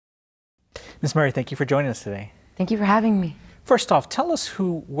Ms. Murray, thank you for joining us today. Thank you for having me. First off, tell us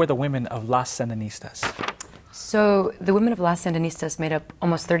who were the women of Las Sandinistas. So the women of Las Sandinistas made up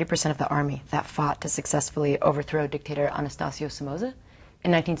almost 30% of the army that fought to successfully overthrow dictator Anastasio Somoza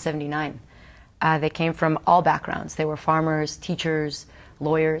in 1979. They came from all backgrounds. They were farmers, teachers,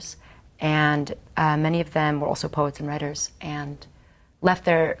 lawyers, and many of them were also poets and writers, and left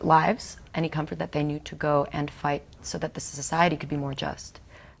their lives, any comfort that they knew, to go and fight so that the society could be more just,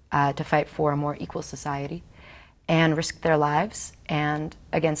 to fight for a more equal society, and risked their lives, and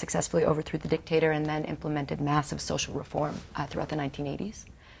again successfully overthrew the dictator, and then implemented massive social reform throughout the 1980s,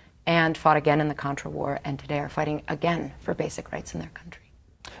 and fought again in the Contra War, and today are fighting again for basic rights in their country.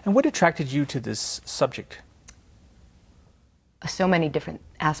 And what attracted you to this subject? So many different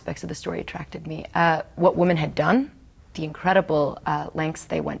aspects of the story attracted me. What women had done, the incredible lengths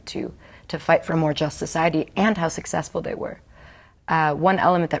they went to fight for a more just society, and how successful they were. One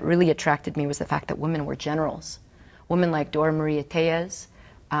element that really attracted me was the fact that women were generals. Women like Dora Maria Tellez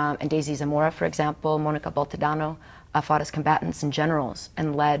and Daisy Zamora, for example, Monica Baltodano, fought as combatants and generals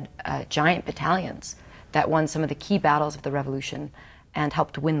and led giant battalions that won some of the key battles of the revolution and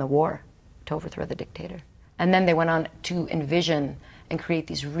helped win the war to overthrow the dictator. And then they went on to envision and create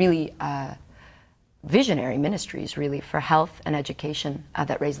these really visionary ministries, really, for health and education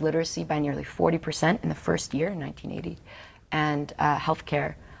that raised literacy by nearly 40% in the first year in 1980. And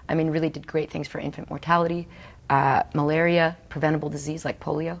healthcare, I mean, really did great things for infant mortality, malaria, preventable disease like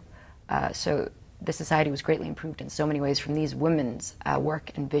polio. So the society was greatly improved in so many ways from these women's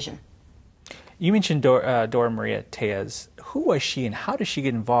work and vision. You mentioned Dora Maria Tellez. Who was she and how did she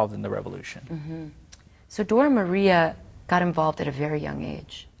get involved in the revolution? Mm-hmm. So Dora Maria got involved at a very young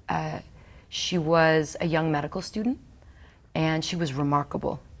age. She was a young medical student, and she was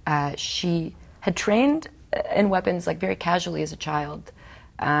remarkable. She had trained in weapons like very casually as a child,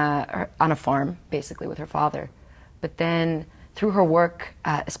 on a farm, basically, with her father. But then through her work,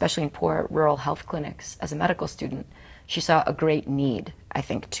 especially in poor rural health clinics as a medical student, she saw a great need, I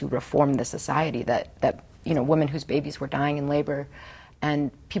think, to reform the society, that you know, women whose babies were dying in labor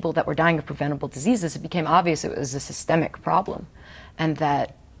and people that were dying of preventable diseases, it became obvious it was a systemic problem, and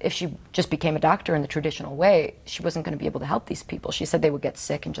that if she just became a doctor in the traditional way, she wasn't going to be able to help these people. She said they would get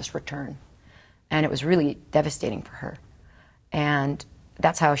sick and just return. And it was really devastating for her. And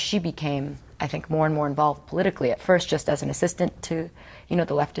that's how she became, I think, more and more involved politically, at first just as an assistant to, you know,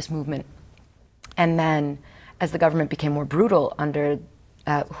 the leftist movement. And then as the government became more brutal under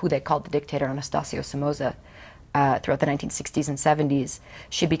who they called the dictator, Anastasio Somoza, throughout the 1960s and 70s,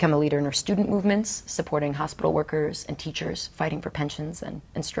 she'd become a leader in her student movements, supporting hospital workers and teachers, fighting for pensions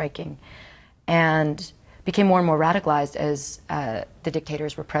and striking, and became more and more radicalized as the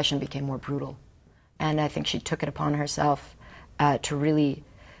dictator's repression became more brutal. And I think she took it upon herself to really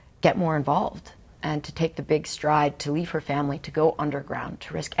get more involved and to take the big stride to leave her family, to go underground,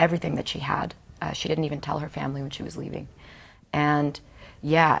 to risk everything that she had. She didn't even tell her family when she was leaving. And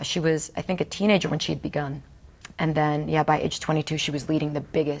yeah, she was, I think, a teenager when she had begun. And then, yeah, by age 22, she was leading the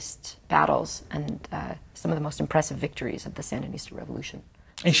biggest battles and some of the most impressive victories of the Sandinista revolution.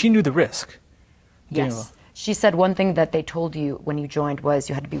 And she knew the risk. Yes. She said one thing that they told you when you joined was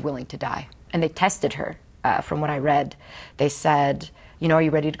you had to be willing to die. And they tested her, from what I read. They said, you know, are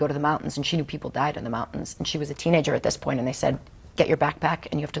you ready to go to the mountains? And she knew people died in the mountains. And she was a teenager at this point, and they said, get your backpack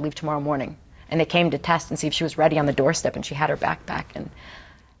and you have to leave tomorrow morning. And they came to test and see if she was ready on the doorstep, and she had her backpack.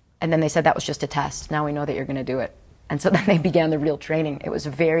 And then they said, that was just a test. Now we know that you're going to do it. And so then they began the real training. It was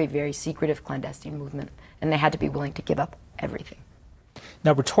a very, very secretive, clandestine movement, and they had to be willing to give up everything.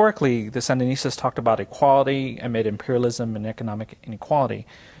 Now, rhetorically, the Sandinistas talked about equality amid imperialism and economic inequality.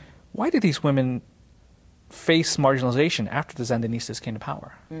 Why did these women face marginalization after the Sandinistas came to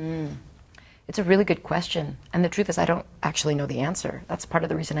power? It's a really good question. And the truth is, I don't actually know the answer. That's part of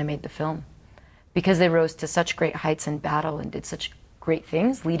the reason I made the film. Because they rose to such great heights in battle and did such great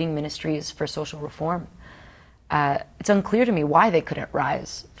things, leading ministries for social reform. It's unclear to me why they couldn't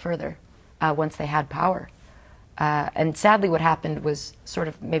rise further once they had power. And sadly, what happened was sort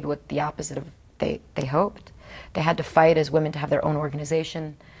of maybe what the opposite of they hoped. They had to fight as women to have their own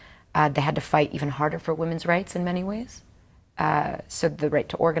organization. They had to fight even harder for women's rights in many ways. So the right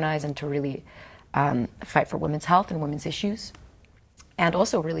to organize and to really fight for women's health and women's issues. And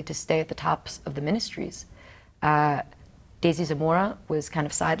also really to stay at the tops of the ministries. Daisy Zamora was kind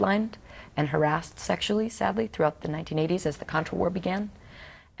of sidelined and harassed sexually, sadly, throughout the 1980s as the Contra War began.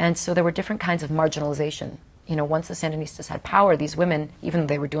 And so there were different kinds of marginalization. You know, once the Sandinistas had power, these women, even though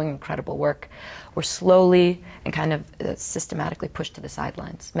they were doing incredible work, were slowly and kind of systematically pushed to the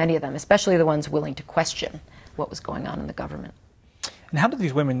sidelines. Many of them, especially the ones willing to question what was going on in the government. And how do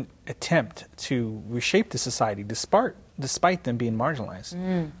these women attempt to reshape the society despite them being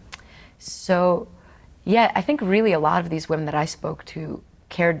marginalized? So, yeah, I think really a lot of these women that I spoke to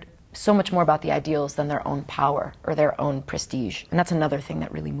cared so much more about the ideals than their own power or their own prestige. And that's another thing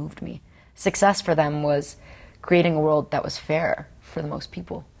that really moved me. Success for them was creating a world that was fair for the most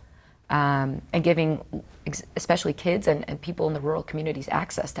people, and giving especially kids and people in the rural communities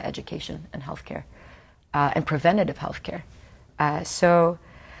access to education and healthcare, and preventative healthcare. So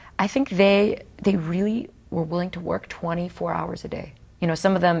I think they really were willing to work 24 hours a day. You know,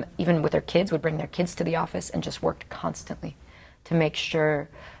 some of them, even with their kids, would bring their kids to the office and just worked constantly to make sure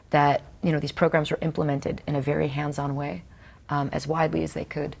that, you know, these programs were implemented in a very hands-on way, as widely as they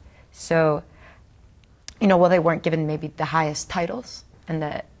could. So, you know, while they weren't given maybe the highest titles and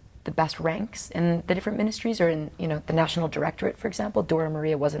the best ranks in the different ministries or in, you know, the National Directorate, for example, Dora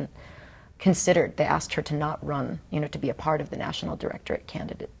Maria wasn't considered. They asked her to not run, you know, to be a part of the National Directorate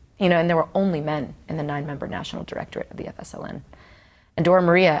candidate. You know, and there were only men in the 9-member National Directorate of the FSLN. And Dora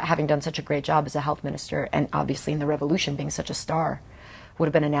Maria, having done such a great job as a health minister, and obviously in the revolution being such a star, would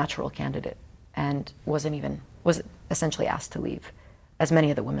have been a natural candidate and was essentially asked to leave, as many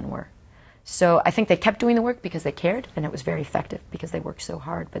of the women were. So I think they kept doing the work because they cared, and it was very effective because they worked so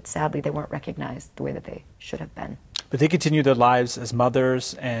hard, but sadly they weren't recognized the way that they should have been. But they continued their lives as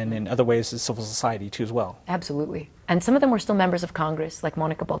mothers and in other ways as civil society too as well. Absolutely. And some of them were still members of Congress, like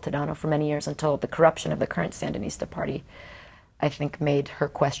Monica Boltadano for many years, until the corruption of the current Sandinista party, I think, made her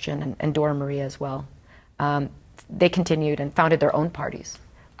question, and Dora Maria as well. They continued and founded their own parties.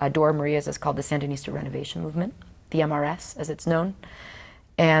 Dora Maria's is called the Sandinista Renovation Movement, the MRS as it's known,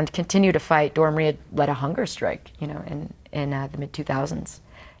 and continue to fight. Dora Maria led a hunger strike, you know, in the mid-2000s,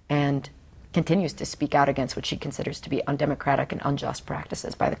 and continues to speak out against what she considers to be undemocratic and unjust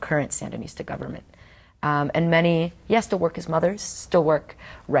practices by the current Sandinista government. And many, yes, still work as mothers, still work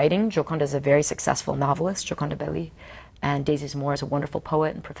writing. Joconda is a very successful novelist, Joconda Belli, and Daisy Zamora is a wonderful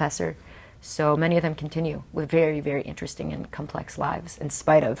poet and professor. So many of them continue with very, very interesting and complex lives in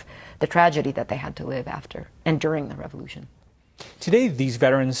spite of the tragedy that they had to live after and during the revolution. Today, these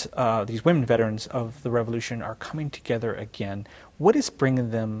veterans, these women veterans of the revolution are coming together again. What is bringing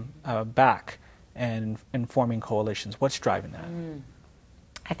them back and forming coalitions? What's driving that?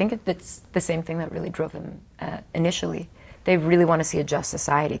 I think it's the same thing that really drove them initially. They really want to see a just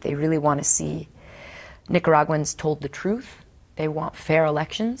society. They really want to see Nicaraguans told the truth. They want fair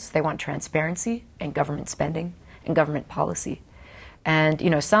elections. They want transparency in government spending and government policy. And,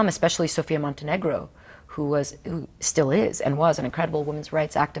 you know, some, especially Sofia Montenegro, who still is and was an incredible women's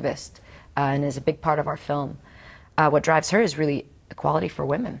rights activist and is a big part of our film, what drives her is really equality for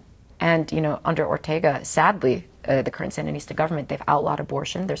women. And, you know, under Ortega, sadly, the current Sandinista government, they've outlawed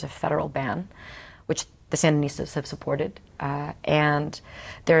abortion. There's a federal ban, which the Sandinistas have supported. And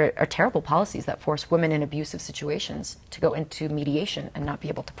there are terrible policies that force women in abusive situations to go into mediation and not be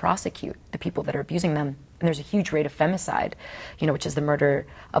able to prosecute the people that are abusing them. And there's a huge rate of femicide, you know, which is the murder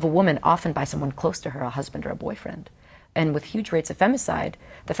of a woman, often by someone close to her, a husband or a boyfriend. And with huge rates of femicide,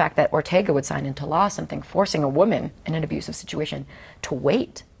 the fact that Ortega would sign into law something forcing a woman in an abusive situation to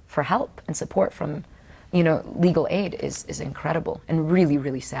wait for help and support from, you know, legal aid is incredible and really,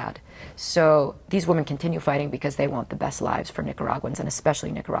 really sad. So these women continue fighting because they want the best lives for Nicaraguans, and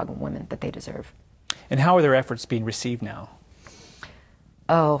especially Nicaraguan women, that they deserve. And how are their efforts being received now?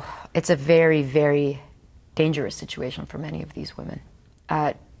 Oh, it's a very, very dangerous situation for many of these women.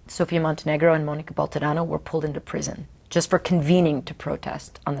 Sofia Montenegro and Monica Boltadano were pulled into prison just for convening to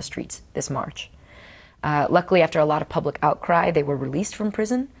protest on the streets this March. Luckily, after a lot of public outcry, they were released from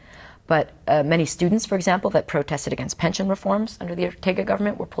prison. But many students, for example, that protested against pension reforms under the Ortega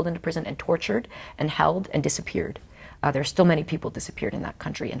government were pulled into prison and tortured and held and disappeared. There are still many people disappeared in that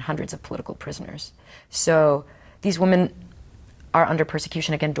country and hundreds of political prisoners. So these women are under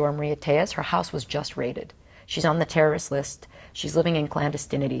persecution. Again, Dora Maria Tejas, her house was just raided. She's on the terrorist list. She's living in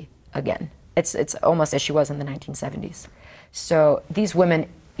clandestinity again. It's almost as she was in the 1970s. So these women,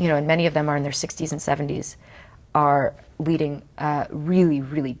 you know, and many of them are in their 60s and 70s, are leading really,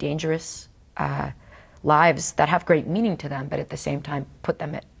 really dangerous lives that have great meaning to them, but at the same time put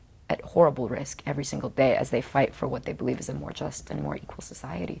them at horrible risk every single day as they fight for what they believe is a more just and more equal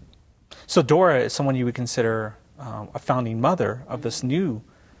society. So Dora is someone you would consider a founding mother of this new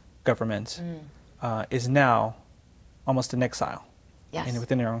government, is now almost in exile. Yes.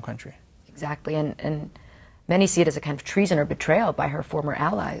 Within their own country. Exactly, and many see it as a kind of treason or betrayal by her former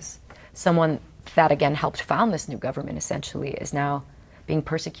allies. Someone that, again, helped found this new government, essentially, is now being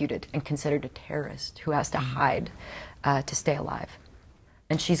persecuted and considered a terrorist who has to hide to stay alive.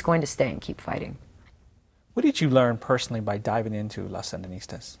 And she's going to stay and keep fighting. What did you learn personally by diving into Las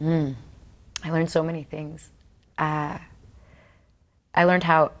Sandinistas? I learned so many things. I learned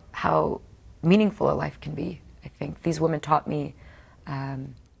how meaningful a life can be. I think these women taught me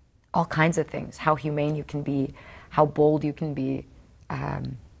all kinds of things, how humane you can be, how bold you can be,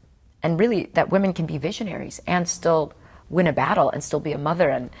 and really that women can be visionaries and still win a battle and still be a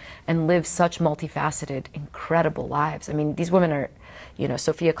mother and live such multifaceted, incredible lives. I mean, these women are, you know,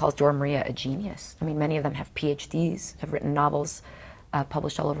 Sophia calls Dora Maria a genius. I mean, many of them have PhDs, have written novels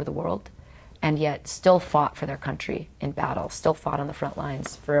published all over the world, and yet still fought for their country in battle, still fought on the front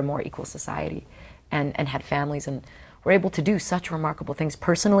lines for a more equal society, and had families, and were able to do such remarkable things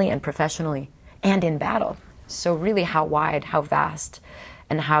personally and professionally and in battle. So really how wide, how vast,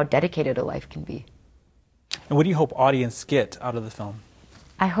 and how dedicated a life can be. And what do you hope audience get out of the film?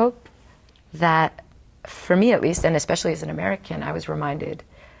 I hope that, for me at least, and especially as an American, I was reminded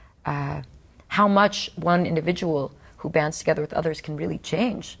how much one individual who bands together with others can really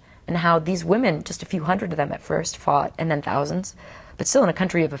change, and how these women, just a few hundred of them at first, fought, and then thousands, but still in a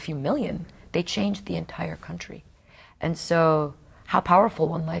country of a few million, they changed the entire country. And so how powerful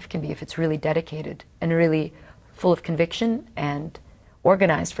one life can be if it's really dedicated and really full of conviction and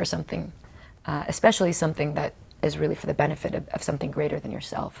organized for something, especially something that is really for the benefit of something greater than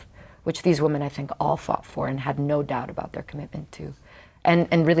yourself, which these women, I think, all fought for and had no doubt about their commitment to,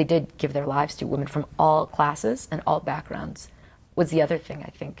 and really did give their lives to. Women from all classes and all backgrounds was the other thing, I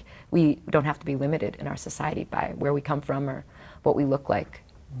think. We don't have to be limited in our society by where we come from or what we look like.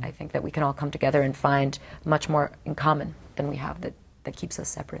 I think that we can all come together and find much more in common than we have that keeps us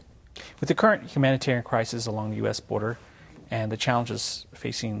separate. With the current humanitarian crisis along the U.S. border and the challenges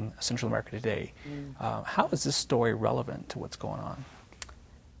facing Central America today, how is this story relevant to what's going on?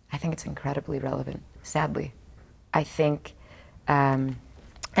 I think it's incredibly relevant, sadly. I think, and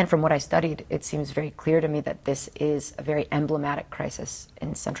from what I studied, it seems very clear to me that this is a very emblematic crisis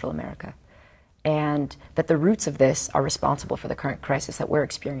in Central America, and that the roots of this are responsible for the current crisis that we're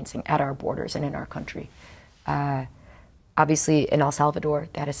experiencing at our borders and in our country. Obviously, in El Salvador,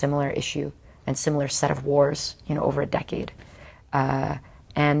 they had a similar issue and similar set of wars, you know, over a decade,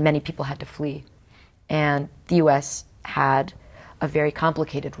 and many people had to flee. And the U.S. had a very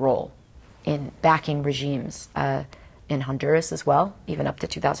complicated role in backing regimes in Honduras as well, even up to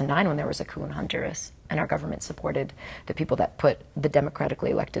 2009 when there was a coup in Honduras, and our government supported the people that put the democratically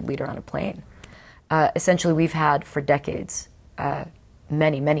elected leader on a plane. Essentially, we've had for decades,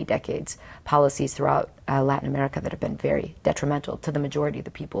 many decades, policies throughout Latin America that have been very detrimental to the majority of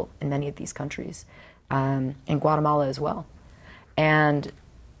the people in many of these countries, in Guatemala as well. And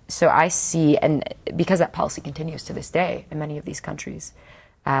so I see, and because that policy continues to this day in many of these countries,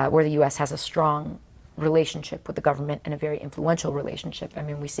 where the U.S. has a strong relationship with the government and a very influential relationship. I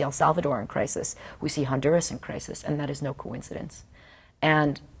mean, we see El Salvador in crisis, we see Honduras in crisis, and that is no coincidence.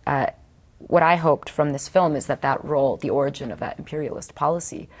 And what I hoped from this film is that that role, the origin of that imperialist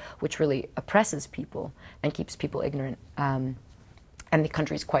policy, which really oppresses people and keeps people ignorant, and the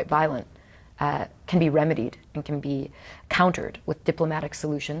country's quite violent, can be remedied and can be countered with diplomatic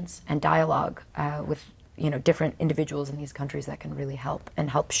solutions and dialogue with, you know, different individuals in these countries that can really help and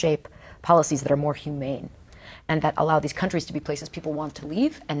help shape policies that are more humane and that allow these countries to be places people want to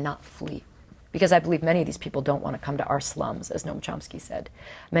leave and not flee. Because I believe many of these people don't want to come to our slums, as Noam Chomsky said.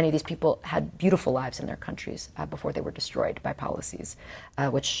 Many of these people had beautiful lives in their countries before they were destroyed by policies,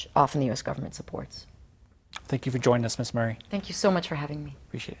 which often the U.S. government supports. Thank you for joining us, Ms. Murray. Thank you so much for having me.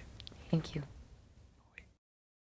 Appreciate it. Thank you.